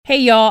Hey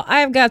y'all,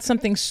 I've got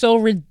something so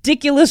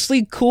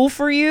ridiculously cool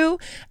for you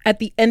at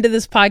the end of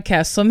this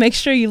podcast. So make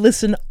sure you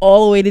listen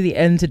all the way to the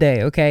end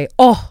today, okay?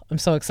 Oh, I'm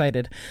so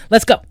excited.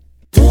 Let's go.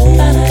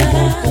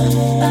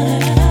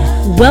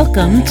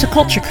 Welcome to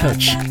Culture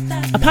Coach,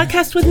 a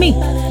podcast with me,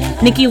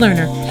 Nikki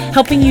Lerner,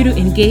 helping you to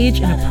engage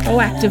in a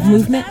proactive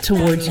movement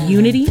towards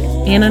unity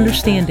and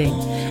understanding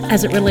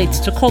as it relates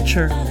to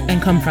culture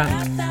and come from.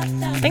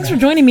 Thanks for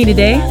joining me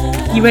today.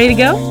 You ready to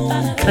go?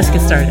 Let's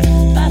get started.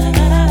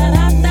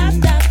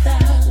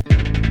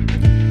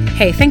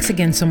 Hey, thanks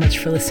again so much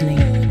for listening.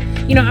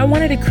 You know, I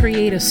wanted to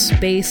create a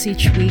space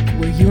each week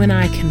where you and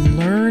I can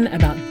learn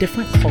about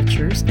different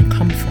cultures and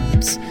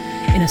come-froms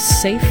in a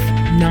safe,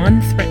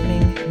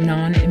 non-threatening,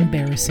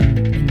 non-embarrassing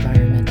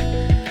environment.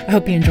 I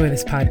hope you enjoy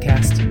this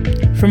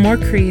podcast. For more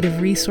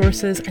creative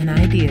resources and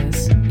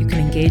ideas, you can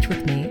engage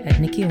with me at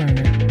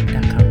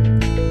nikkilerner.com.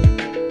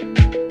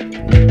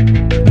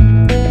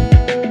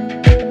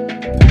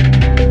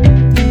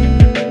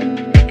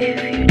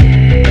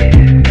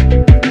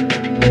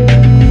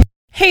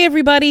 Hey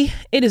everybody,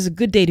 it is a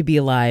good day to be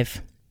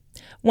alive.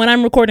 When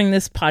I'm recording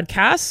this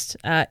podcast,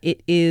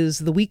 it is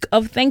the week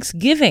of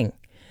Thanksgiving.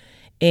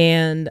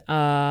 And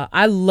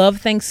I love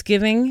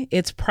Thanksgiving.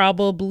 It's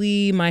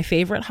probably my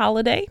favorite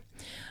holiday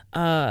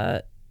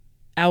out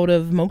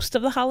of most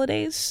of the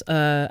holidays.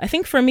 I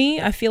think for me,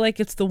 I feel like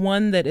it's the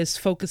one that is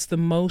focused the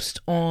most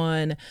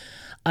on,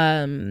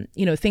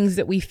 things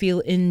that we feel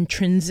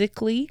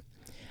intrinsically.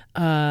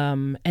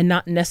 And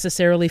not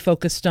necessarily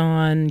focused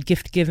on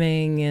gift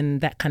giving and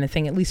that kind of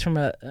thing, at least from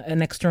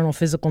an external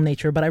physical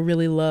nature. But I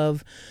really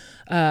love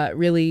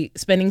really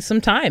spending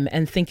some time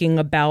and thinking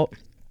about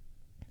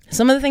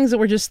some of the things that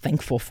we're just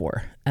thankful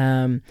for.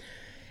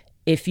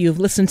 If you've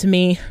listened to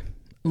me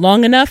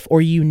long enough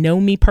or you know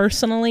me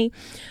personally,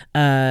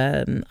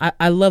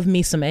 I love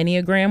me some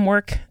Enneagram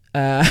work.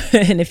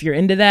 And if you're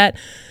into that,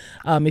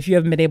 if you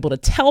haven't been able to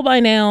tell by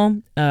now,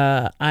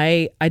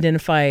 I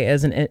identify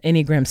as an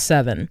Enneagram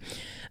 7,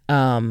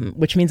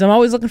 which means I'm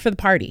always looking for the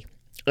party.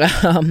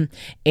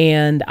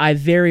 And I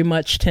very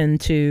much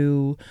tend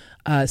to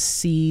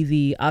see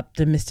the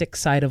optimistic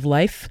side of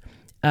life.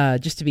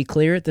 Just to be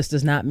clear, this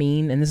does not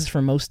mean, and this is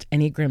for most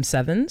Enneagram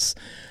 7s,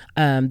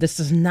 this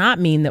does not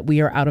mean that we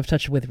are out of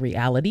touch with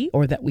reality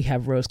or that we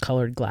have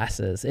rose-colored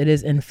glasses. It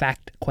is, in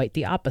fact, quite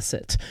the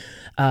opposite,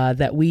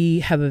 that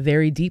we have a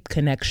very deep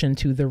connection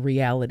to the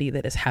reality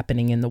that is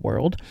happening in the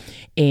world.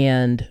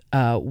 And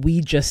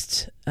we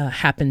just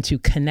happen to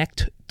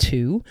connect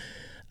to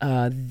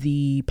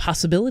the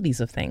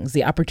possibilities of things,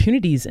 the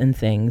opportunities in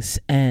things,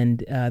 and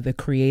the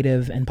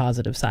creative and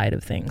positive side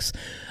of things.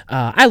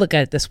 I look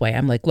at it this way.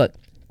 I'm like, look,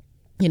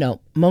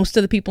 most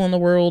of the people in the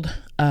world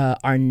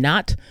are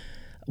not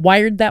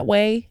wired that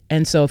way.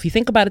 And so if you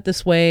think about it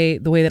this way,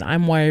 the way that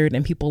I'm wired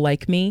and people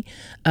like me,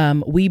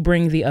 we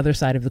bring the other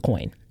side of the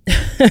coin.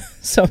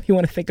 So if you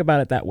want to think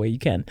about it that way, you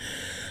can.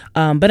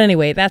 But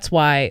anyway, that's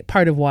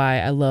part of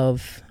why I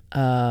love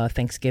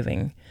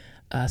Thanksgiving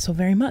so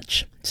very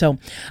much. So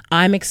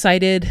I'm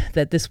excited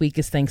that this week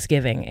is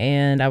Thanksgiving.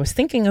 And I was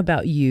thinking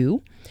about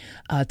you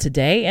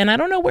today, and I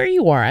don't know where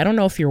you are. I don't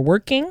know if you're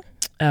working.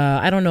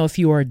 I don't know if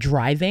you are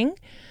driving,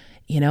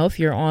 if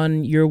you're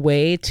on your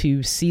way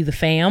to see the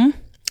fam.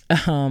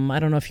 I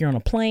don't know if you're on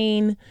a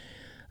plane,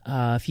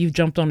 if you've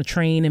jumped on a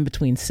train in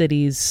between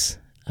cities,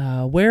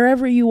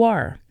 wherever you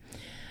are.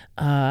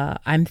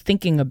 I'm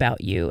thinking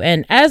about you.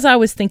 And as I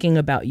was thinking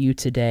about you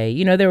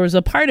today, there was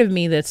a part of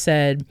me that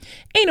said,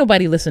 ain't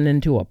nobody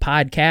listening to a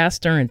podcast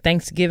during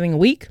Thanksgiving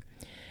week.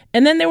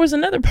 And then there was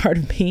another part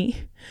of me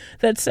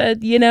that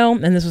said,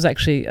 and this was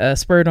actually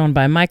spurred on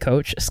by my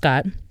coach,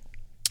 Scott.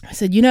 I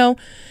said,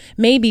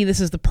 maybe this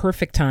is the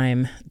perfect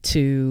time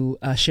to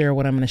share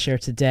what I'm going to share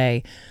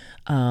today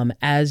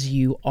as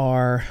you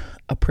are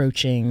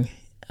approaching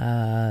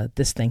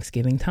this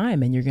Thanksgiving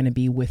time, and you're going to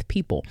be with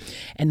people.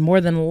 And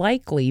more than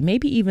likely,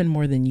 maybe even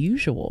more than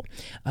usual,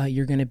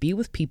 you're going to be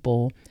with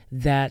people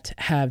that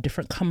have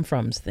different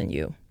come-froms than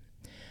you.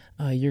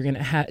 You're going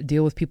to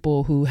deal with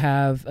people who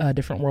have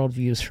different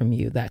worldviews from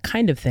you, that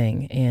kind of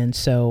thing. And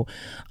so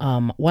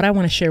what I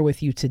want to share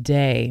with you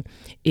today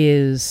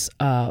is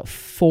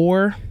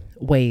 4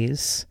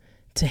 ways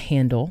to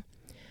handle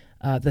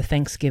the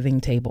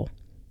Thanksgiving table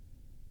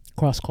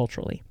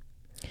cross-culturally.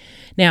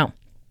 Now,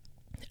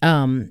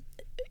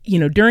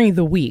 during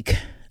the week,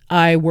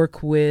 I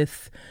work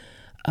with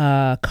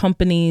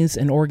companies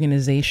and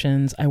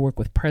organizations. I work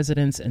with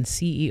presidents and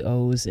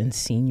CEOs and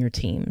senior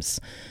teams.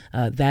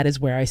 That is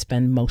where I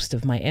spend most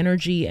of my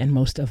energy and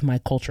most of my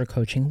culture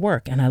coaching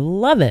work. And I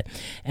love it.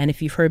 And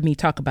if you've heard me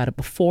talk about it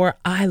before,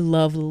 I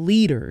love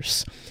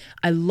leaders.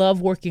 I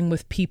love working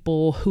with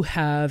people who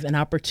have an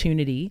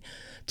opportunity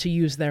to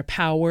use their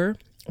power,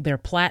 their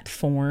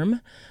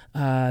platform,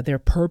 their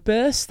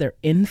purpose, their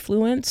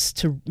influence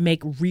to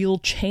make real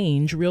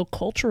change, real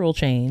cultural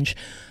change,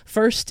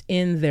 first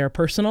in their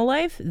personal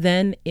life,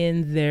 then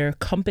in their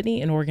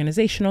company and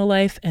organizational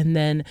life, and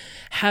then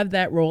have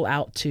that roll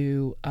out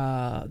to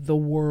the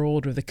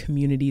world or the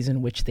communities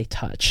in which they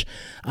touch.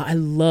 I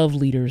love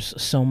leaders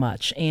so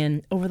much.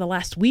 And over the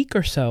last week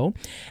or so,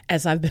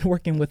 as I've been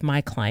working with my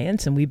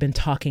clients and we've been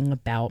talking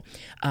about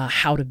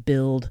how to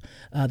build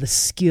the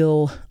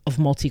skill of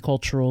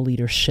multicultural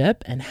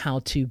leadership and how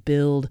to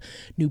build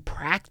new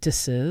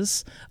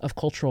practices of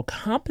cultural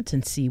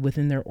competency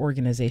within their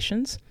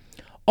organizations,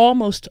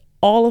 almost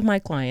all of my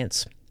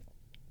clients,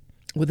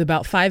 with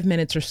about 5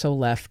 minutes or so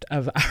left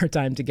of our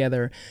time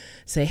together,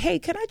 say, hey,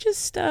 can I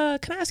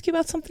ask you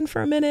about something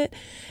for a minute?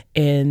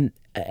 And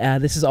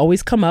this has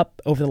always come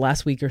up over the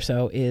last week or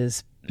so,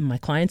 is my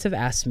clients have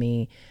asked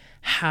me,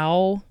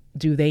 how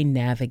do they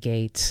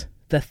navigate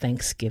the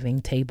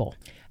Thanksgiving table?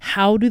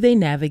 How do they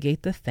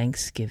navigate the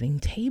Thanksgiving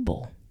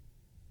table?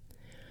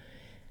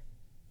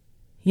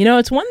 You know,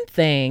 it's one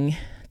thing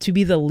to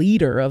be the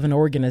leader of an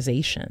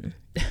organization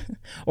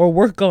or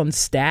work on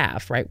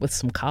staff, right, with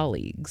some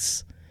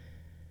colleagues.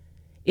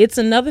 It's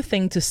another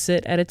thing to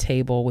sit at a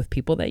table with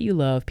people that you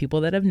love,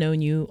 people that have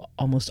known you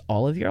almost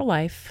all of your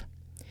life,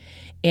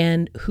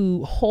 and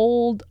who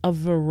hold a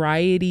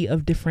variety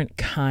of different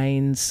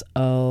kinds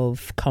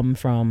of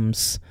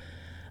come-froms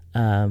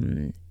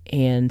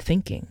and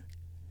thinking.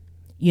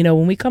 You know,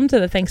 when we come to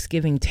the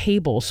Thanksgiving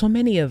table, so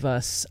many of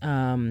us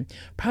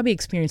probably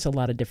experience a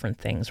lot of different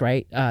things,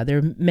 right? There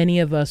are many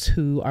of us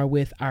who are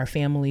with our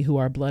family who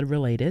are blood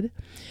related.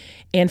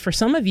 And for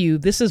some of you,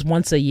 this is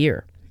once a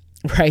year,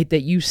 right?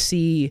 That you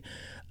see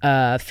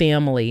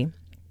family,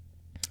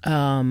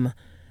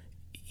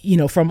 you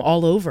know, from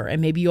all over.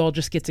 And maybe you all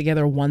just get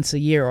together once a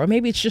year, or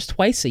maybe it's just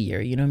twice a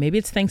year. You know, maybe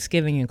it's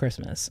Thanksgiving and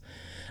Christmas.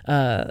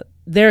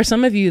 There are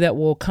some of you that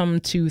will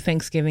come to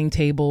Thanksgiving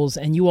tables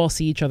and you all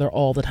see each other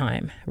all the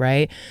time,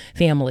 right?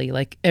 Family,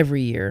 like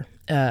every year,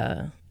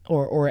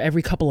 or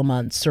every couple of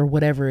months or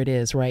whatever it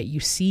is, right? You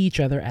see each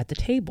other at the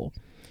table.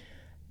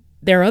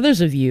 There are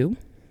others of you,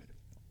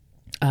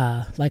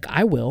 like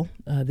I will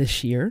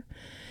this year,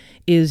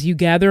 is you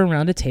gather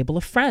around a table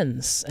of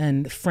friends,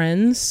 and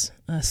friends,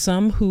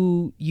 some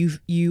who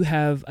you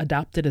have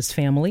adopted as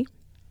family,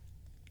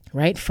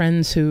 right?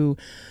 Friends who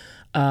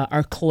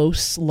are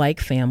close like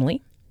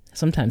family,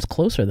 sometimes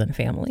closer than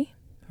family,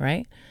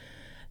 right?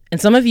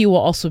 And some of you will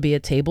also be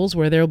at tables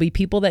where there will be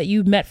people that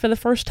you met for the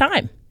first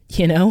time,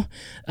 you know,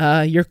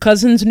 your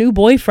cousin's new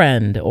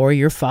boyfriend or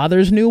your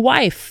father's new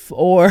wife,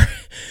 or,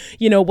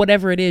 you know,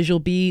 whatever it is, you'll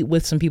be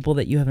with some people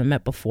that you haven't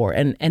met before.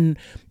 And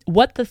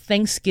what the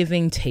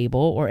Thanksgiving table,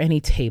 or any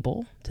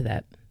table to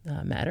that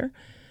matter,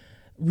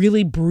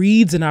 really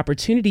breeds an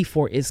opportunity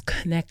for is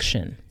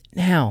connection.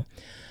 Now,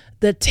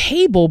 the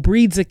table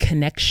breeds a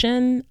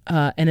connection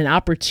and an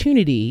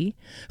opportunity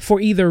for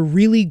either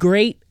really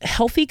great,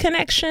 healthy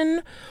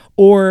connection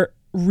or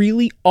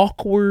really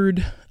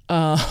awkward,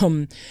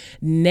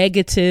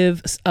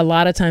 negative, a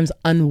lot of times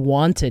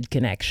unwanted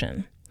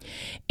connection.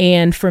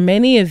 And for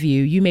many of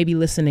you, you may be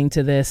listening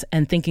to this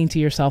and thinking to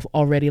yourself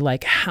already,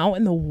 like, how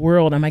in the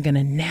world am I going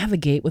to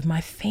navigate with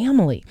my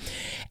family?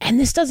 And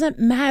this doesn't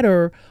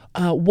matter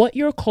what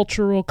your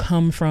cultural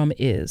come from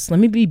is.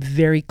 Let me be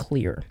very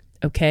clear.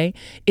 Okay,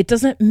 it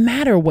doesn't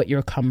matter what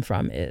your come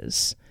from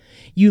is.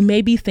 You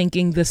may be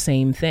thinking the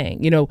same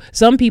thing. You know,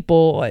 some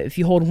people, if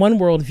you hold one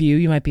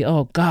worldview, you might be,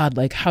 oh God,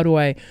 like, how do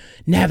I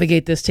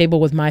navigate this table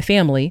with my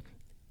family?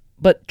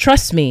 But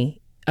trust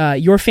me,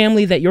 your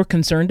family that you're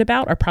concerned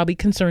about are probably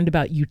concerned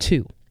about you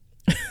too.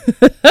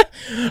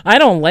 I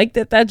don't like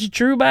that that's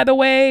true, by the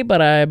way, but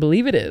I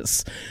believe it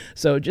is.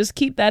 So just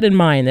keep that in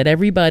mind, that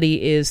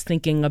everybody is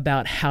thinking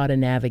about how to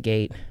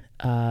navigate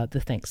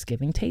the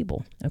Thanksgiving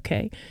table.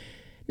 Okay.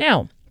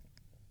 Now,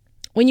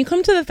 when you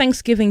come to the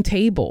Thanksgiving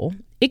table,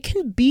 it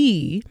can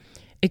be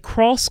a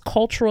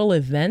cross-cultural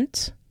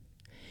event,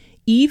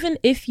 even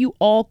if you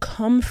all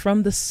come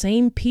from the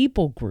same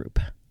people group.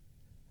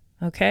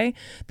 Okay?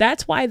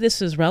 That's why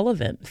this is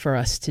relevant for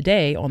us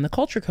today on the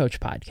Culture Coach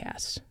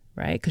podcast,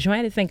 right? Because you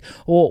might think,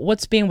 well,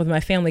 what's being with my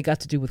family got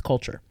to do with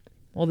culture?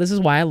 Well, this is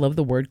why I love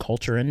the word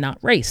culture and not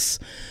race,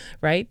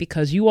 right?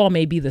 Because you all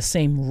may be the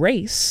same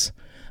race,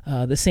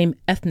 the same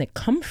ethnic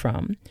come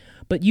from,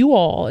 but you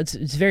all, it's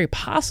very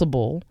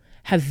possible,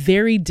 have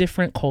very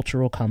different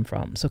cultural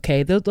come-froms,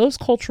 okay? Those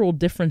cultural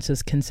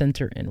differences can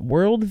center in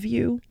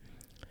worldview,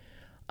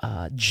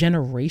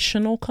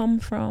 generational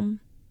come-from,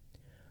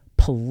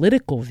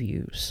 political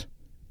views,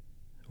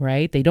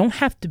 right? They don't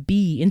have to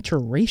be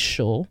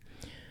interracial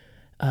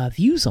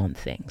views on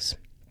things.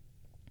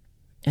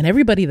 And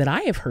everybody that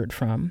I have heard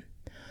from,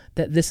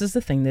 that this is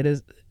the thing that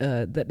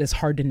is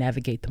hard to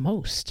navigate the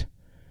most.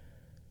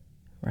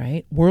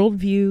 Right?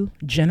 Worldview,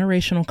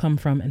 generational come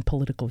from, and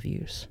political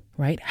views,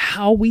 right?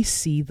 How we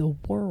see the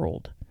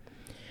world.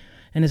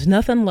 And it's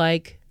nothing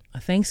like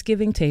a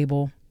Thanksgiving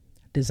table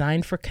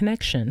designed for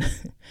connection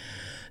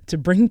to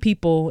bring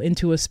people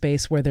into a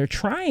space where they're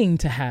trying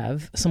to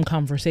have some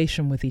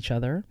conversation with each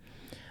other,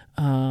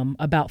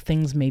 about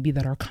things maybe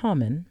that are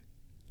common.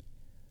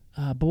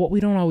 But what we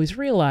don't always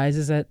realize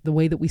is that the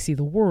way that we see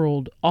the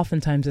world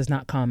oftentimes is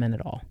not common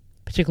at all,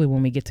 particularly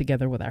when we get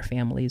together with our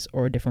families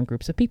or different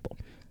groups of people.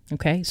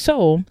 Okay,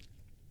 so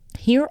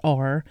here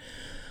are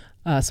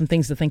some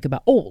things to think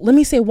about. Oh, let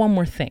me say one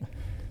more thing.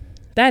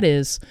 That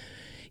is,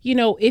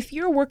 if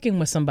you're working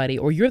with somebody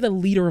or you're the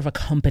leader of a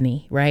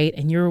company, right,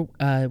 and you're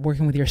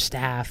working with your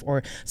staff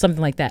or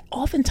something like that,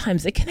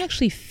 oftentimes it can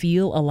actually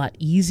feel a lot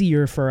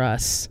easier for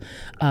us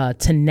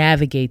to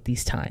navigate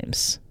these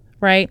times,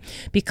 right?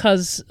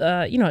 Because,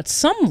 at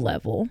some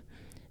level,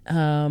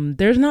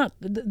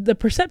 the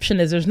perception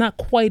is there's not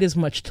quite as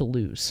much to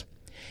lose.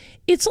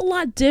 It's a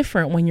lot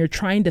different when you're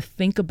trying to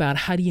think about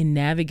how do you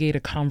navigate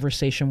a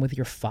conversation with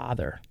your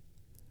father,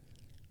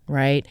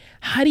 right?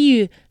 How do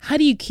you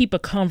keep a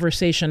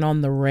conversation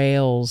on the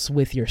rails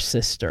with your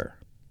sister?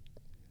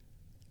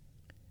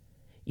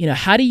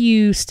 How do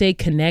you stay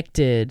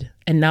connected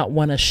and not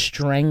want to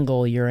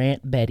strangle your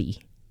Aunt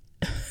Betty,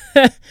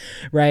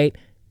 right?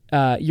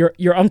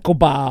 Your Uncle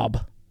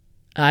Bob,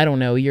 I don't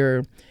know,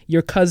 your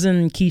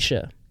cousin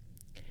Keisha,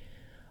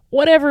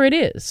 whatever it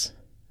is,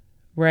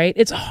 right?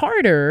 It's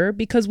harder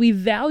because we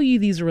value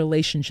these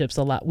relationships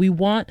a lot. We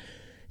want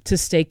to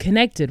stay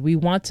connected. We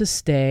want to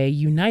stay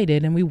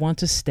united and we want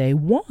to stay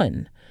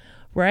one,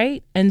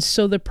 right? And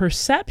so the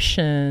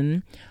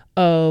perception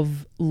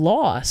of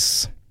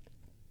loss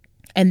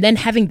and then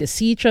having to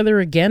see each other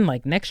again,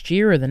 like next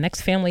year or the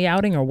next family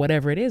outing or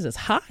whatever it is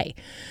high.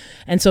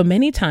 And so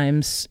many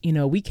times,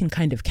 we can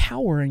kind of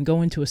cower and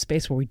go into a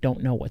space where we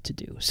don't know what to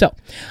do. So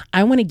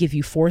I want to give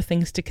you 4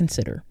 things to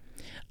consider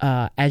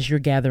as you're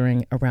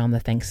gathering around the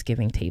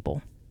Thanksgiving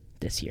table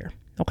this year.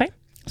 Okay.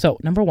 So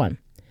number 1,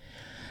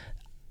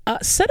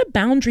 set a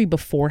boundary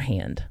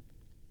beforehand.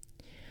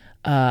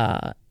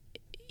 If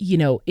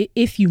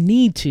you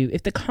need to,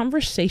 if the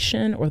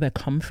conversation or the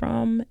come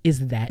from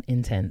is that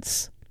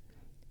intense,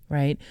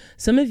 right?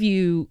 Some of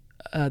you,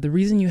 the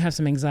reason you have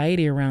some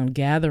anxiety around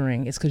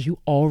gathering is because you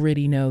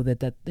already know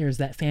that there's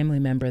that family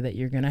member that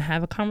you're going to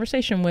have a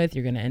conversation with.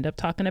 You're going to end up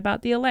talking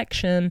about the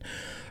election,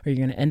 or you're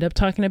going to end up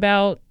talking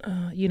about,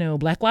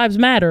 Black Lives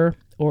Matter,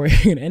 or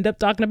you're going to end up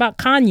talking about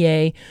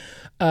Kanye,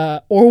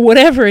 or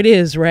whatever it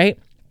is, right?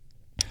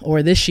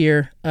 Or this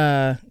year,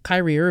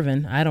 Kyrie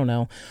Irving, I don't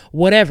know,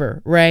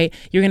 whatever, right?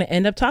 You're going to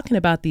end up talking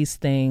about these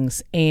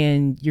things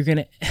and you're going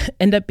to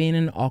end up being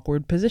in an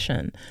awkward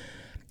position.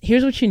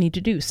 Here's what you need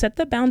to do. Set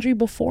the boundary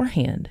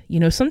beforehand.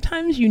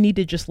 Sometimes you need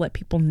to just let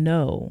people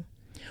know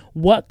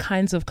what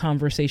kinds of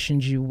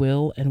conversations you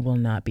will and will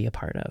not be a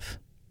part of.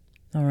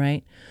 All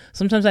right.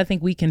 Sometimes I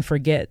think we can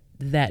forget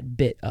that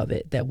bit of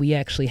it, that we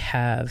actually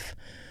have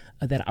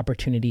that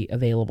opportunity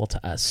available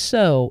to us.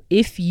 So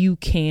if you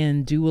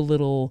can do a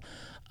little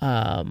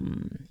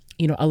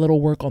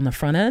work on the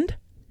front end,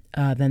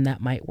 then that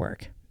might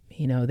work.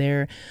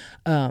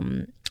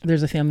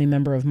 There's a family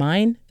member of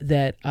mine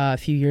that a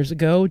few years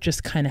ago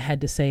just kind of had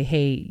to say,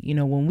 hey,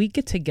 when we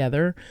get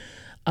together,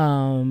 I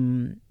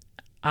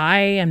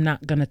am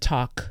not going to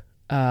talk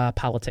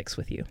politics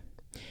with you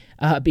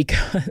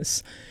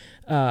because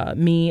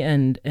me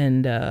and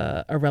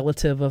a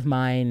relative of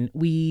mine,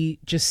 we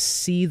just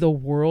see the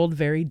world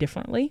very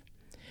differently.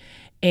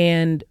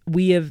 And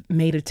we have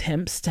made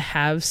attempts to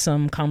have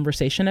some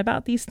conversation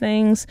about these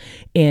things,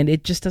 and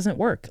it just doesn't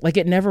work. Like,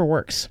 it never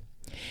works.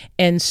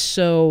 And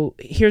so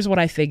here's what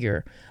I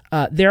figure.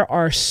 There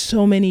are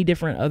so many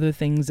different other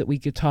things that we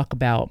could talk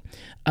about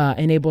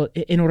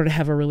in order to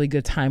have a really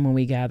good time when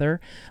we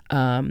gather,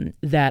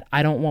 that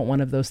I don't want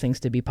one of those things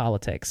to be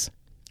politics.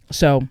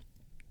 So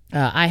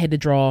I had to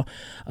draw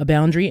a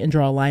boundary and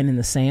draw a line in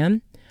the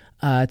sand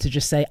to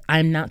just say,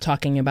 I'm not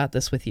talking about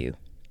this with you.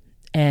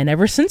 And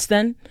ever since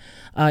then,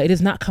 it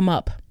has not come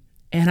up.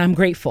 And I'm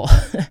grateful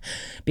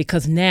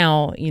because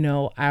now,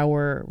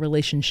 our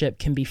relationship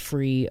can be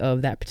free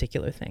of that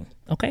particular thing.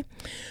 Okay.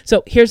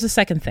 So here's the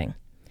second thing.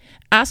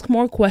 Ask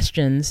more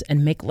questions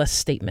and make less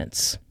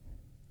statements.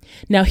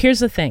 Now, here's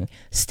the thing.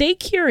 Stay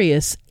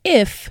curious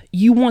if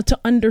you want to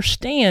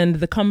understand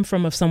the come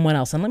from of someone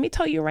else. And let me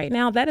tell you right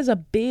now, that is a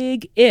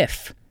big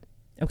if.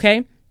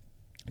 Okay.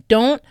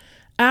 Don't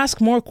ask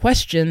more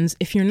questions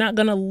if you're not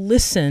going to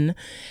listen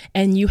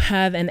and you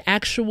have an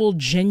actual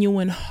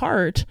genuine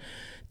heart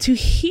to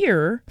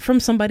hear from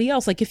somebody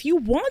else. Like, if you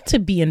want to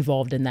be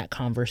involved in that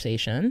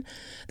conversation,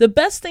 the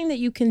best thing that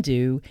you can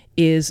do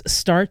is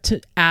start to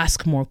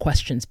ask more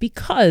questions,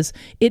 because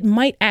it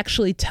might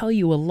actually tell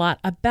you a lot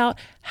about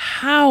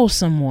how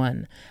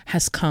someone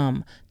has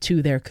come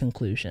to their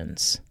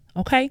conclusions.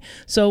 Okay,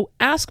 so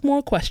ask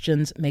more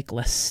questions, make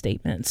less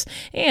statements.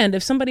 And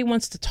if somebody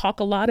wants to talk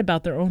a lot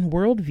about their own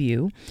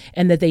worldview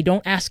and that they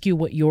don't ask you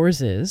what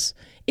yours is,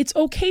 it's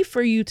okay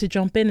for you to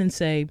jump in and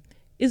say,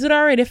 is it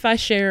all right if I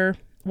share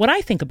what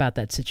I think about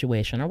that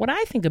situation or what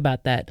I think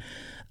about that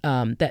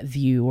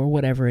view or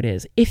whatever it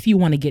is, if you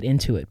want to get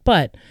into it.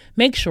 But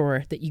make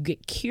sure that you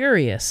get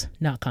curious,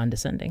 not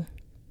condescending.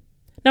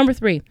 Number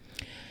 3,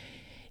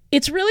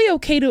 it's really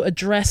okay to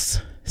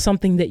address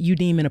something that you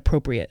deem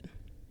inappropriate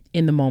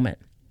in the moment.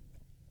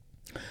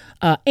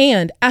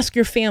 And ask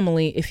your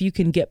family if you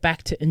can get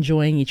back to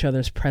enjoying each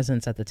other's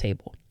presence at the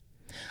table.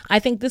 I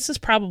think this is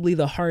probably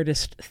the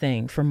hardest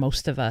thing for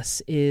most of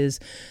us. Is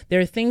there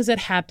are things that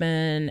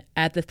happen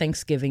at the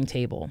Thanksgiving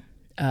table,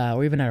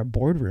 or even at our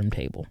boardroom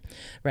table,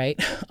 right?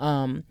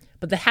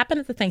 But that happen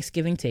at the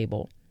Thanksgiving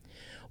table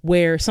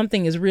where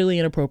something is really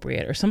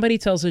inappropriate, or somebody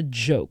tells a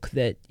joke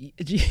that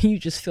you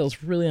just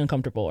feels really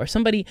uncomfortable, or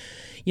somebody,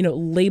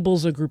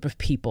 labels a group of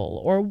people,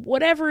 or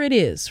whatever it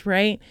is,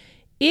 right?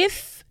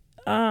 If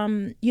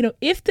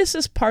this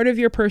is part of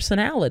your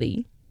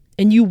personality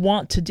and you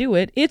want to do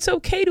it, it's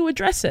okay to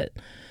address it,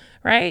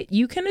 right?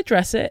 You can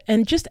address it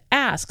and just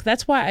ask.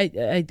 That's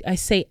why I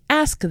say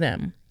ask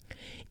them.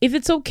 If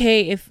it's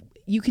okay, if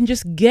you can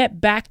just get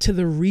back to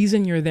the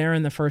reason you're there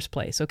in the first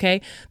place,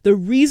 okay? The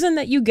reason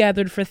that you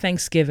gathered for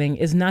Thanksgiving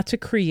is not to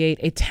create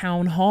a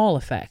town hall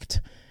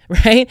effect,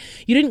 right?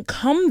 You didn't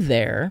come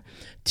there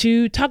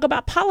to talk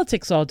about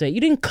politics all day. You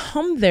didn't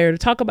come there to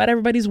talk about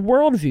everybody's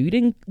worldview. You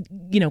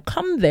didn't,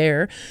 come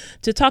there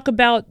to talk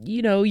about,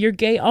 your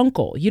gay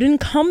uncle. You didn't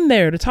come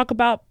there to talk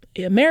about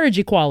marriage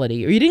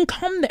equality, or you didn't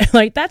come there.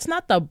 Like, that's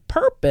not the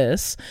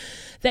purpose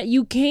that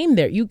you came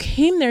there. You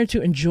came there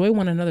to enjoy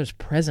one another's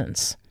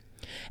presence.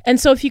 And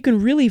so if you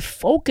can really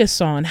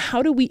focus on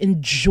how do we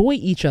enjoy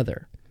each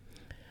other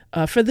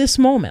for this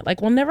moment,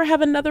 like we'll never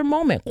have another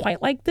moment quite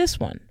like this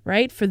one,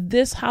 right? For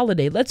this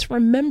holiday, let's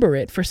remember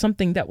it for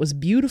something that was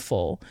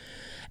beautiful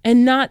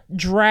and not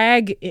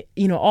drag,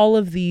 all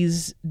of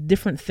these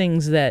different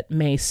things that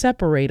may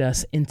separate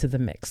us into the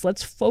mix.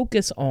 Let's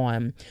focus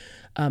on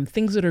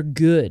things that are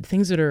good,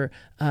 things that are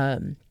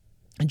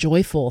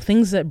joyful,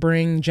 things that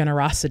bring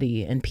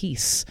generosity and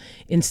peace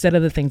instead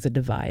of the things that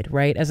divide,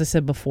 right? As I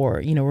said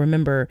before,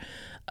 remember,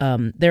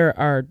 there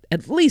are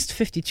at least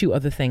 52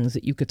 other things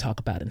that you could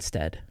talk about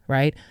instead,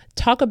 right?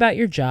 Talk about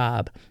your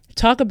job.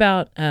 Talk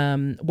about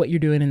what you're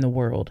doing in the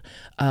world.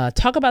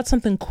 Talk about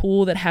something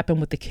cool that happened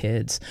with the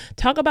kids.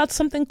 Talk about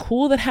something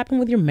cool that happened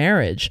with your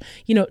marriage.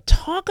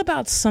 Talk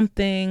about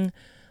something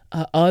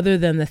other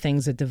than the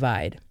things that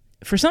divide.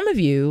 For some of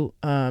you,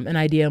 an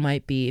idea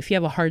might be if you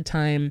have a hard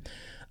time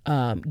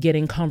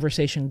getting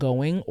conversation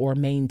going or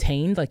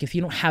maintained, like if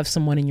you don't have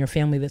someone in your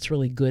family that's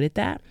really good at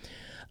that,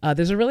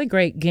 there's a really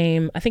great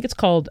game. I think it's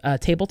called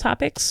Table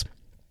Topics,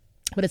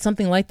 but it's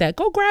something like that.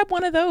 Go grab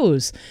one of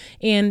those.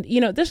 And,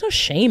 there's no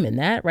shame in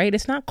that, right?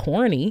 It's not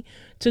corny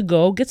to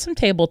go get some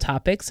table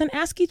topics and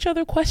ask each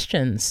other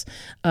questions.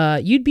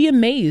 You'd be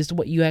amazed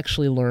what you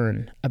actually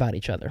learn about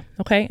each other.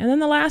 Okay. And then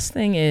the last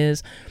thing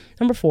is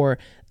number 4,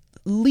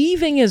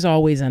 leaving is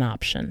always an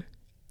option.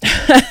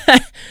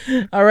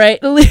 All right.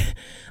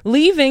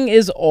 Leaving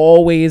is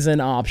always an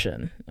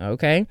option.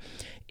 Okay.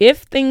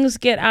 If things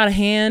get out of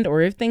hand, or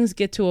if things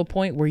get to a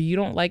point where you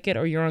don't like it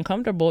or you're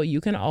uncomfortable,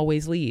 you can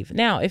always leave.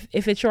 Now, if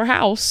it's your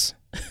house,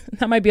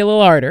 that might be a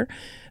little harder.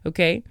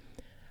 Okay.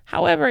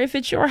 However, if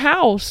it's your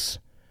house,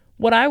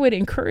 what I would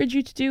encourage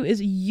you to do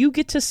is you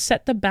get to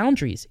set the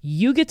boundaries.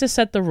 You get to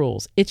set the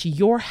rules. It's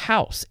your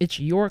house. It's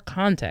your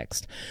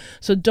context.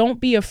 So don't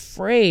be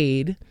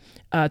afraid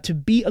to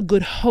be a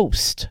good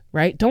host,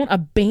 right? Don't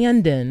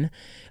abandon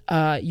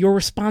your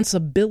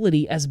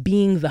responsibility as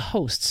being the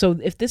host. So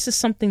if this is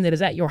something that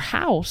is at your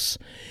house,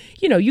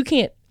 you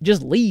can't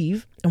just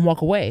leave and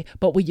walk away.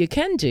 But what you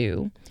can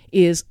do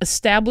is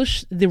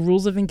establish the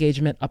rules of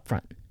engagement up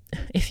front.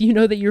 If you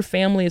know that your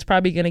family is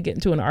probably going to get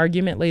into an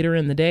argument later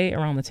in the day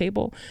around the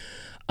table,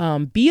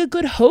 be a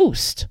good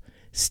host.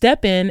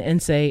 Step in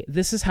and say,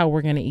 this is how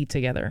we're going to eat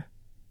together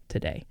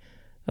today.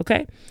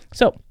 Okay?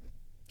 So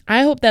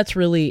I hope that's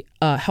really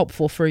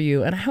helpful for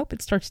you. And I hope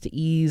it starts to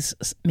ease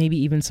maybe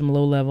even some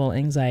low-level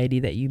anxiety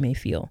that you may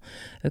feel.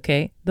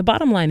 Okay? The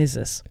bottom line is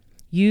this.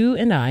 You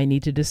and I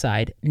need to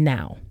decide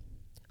now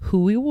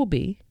who we will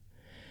be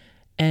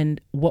and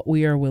what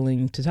we are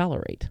willing to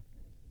tolerate.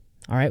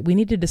 All right. We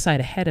need to decide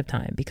ahead of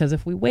time, because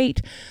if we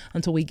wait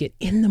until we get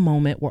in the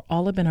moment, we're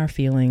all up in our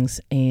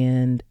feelings,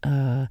 and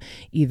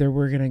either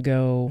we're going to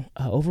go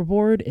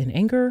overboard in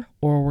anger,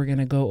 or we're going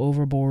to go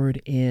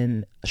overboard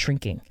in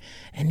shrinking.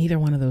 And neither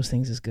one of those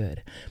things is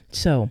good.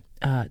 So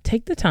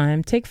take the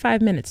time, take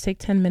 5 minutes, take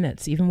 10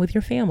 minutes, even with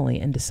your family,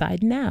 and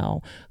decide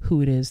now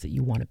who it is that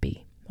you want to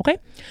be. Okay.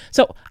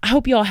 So I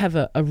hope you all have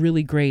a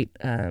really great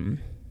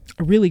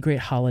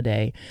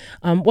holiday.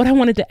 What I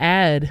wanted to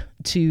add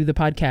to the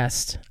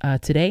podcast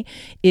today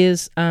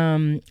is,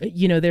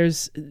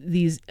 there's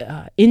these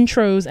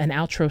intros and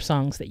outro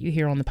songs that you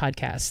hear on the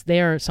podcast.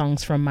 They are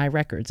songs from my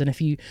records. And if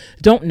you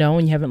don't know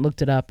and you haven't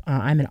looked it up,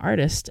 I'm an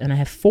artist and I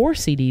have 4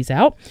 CDs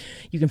out.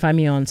 You can find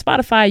me on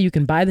Spotify. You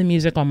can buy the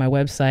music on my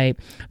website.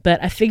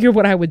 But I figured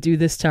what I would do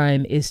this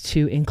time is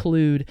to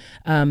include,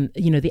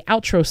 the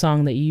outro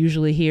song that you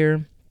usually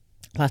hear,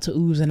 lots of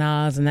oohs and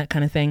ahs and that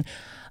kind of thing.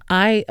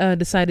 I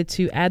decided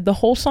to add the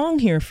whole song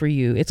here for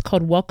you. It's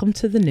called Welcome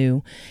to the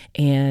New,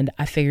 and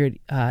I figured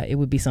it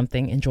would be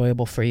something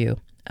enjoyable for you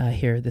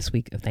here this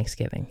week of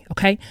Thanksgiving.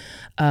 Okay?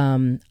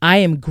 I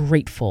am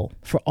grateful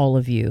for all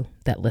of you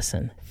that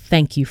listen.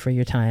 Thank you for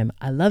your time.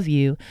 I love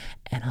you,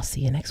 and I'll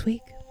see you next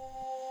week.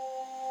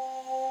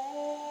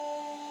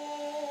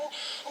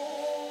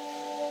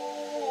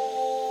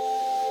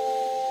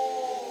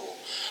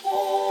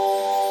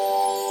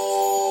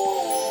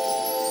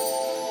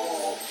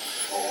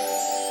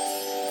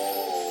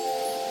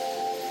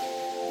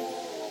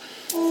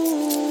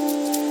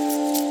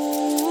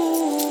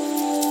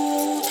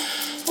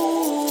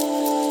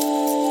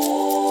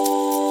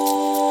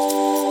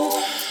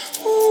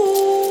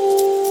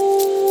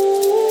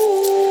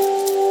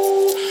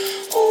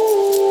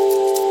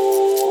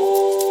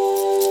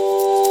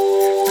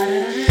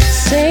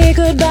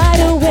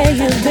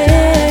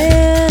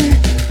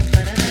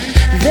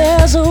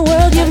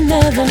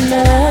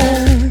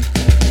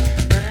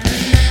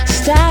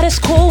 status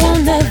quo will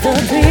never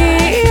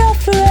be your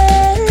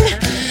friend.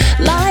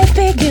 Life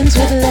begins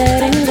with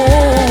letting go.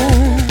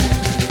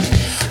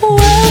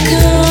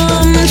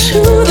 Welcome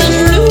to the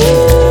new.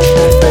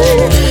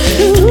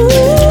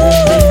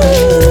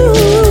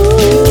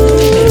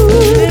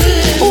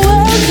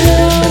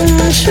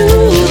 Welcome to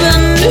the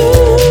new.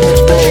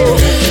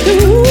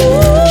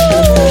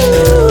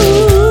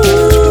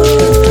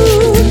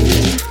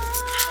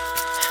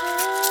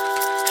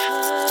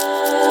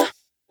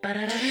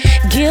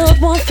 Guilt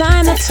won't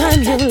find the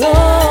time you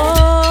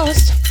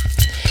lost.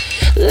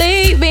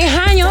 Leave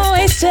behind your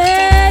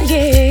wasted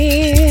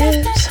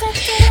years.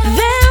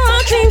 There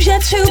are dreams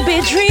yet to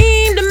be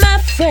dreamed, my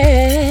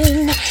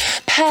friend.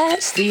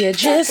 Past the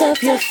edges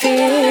of your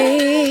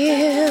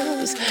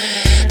fears.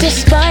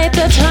 Despite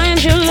the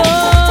times you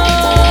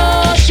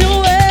lost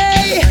your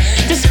way,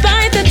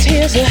 despite the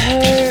tears, the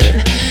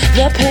hurt,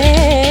 the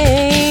pain.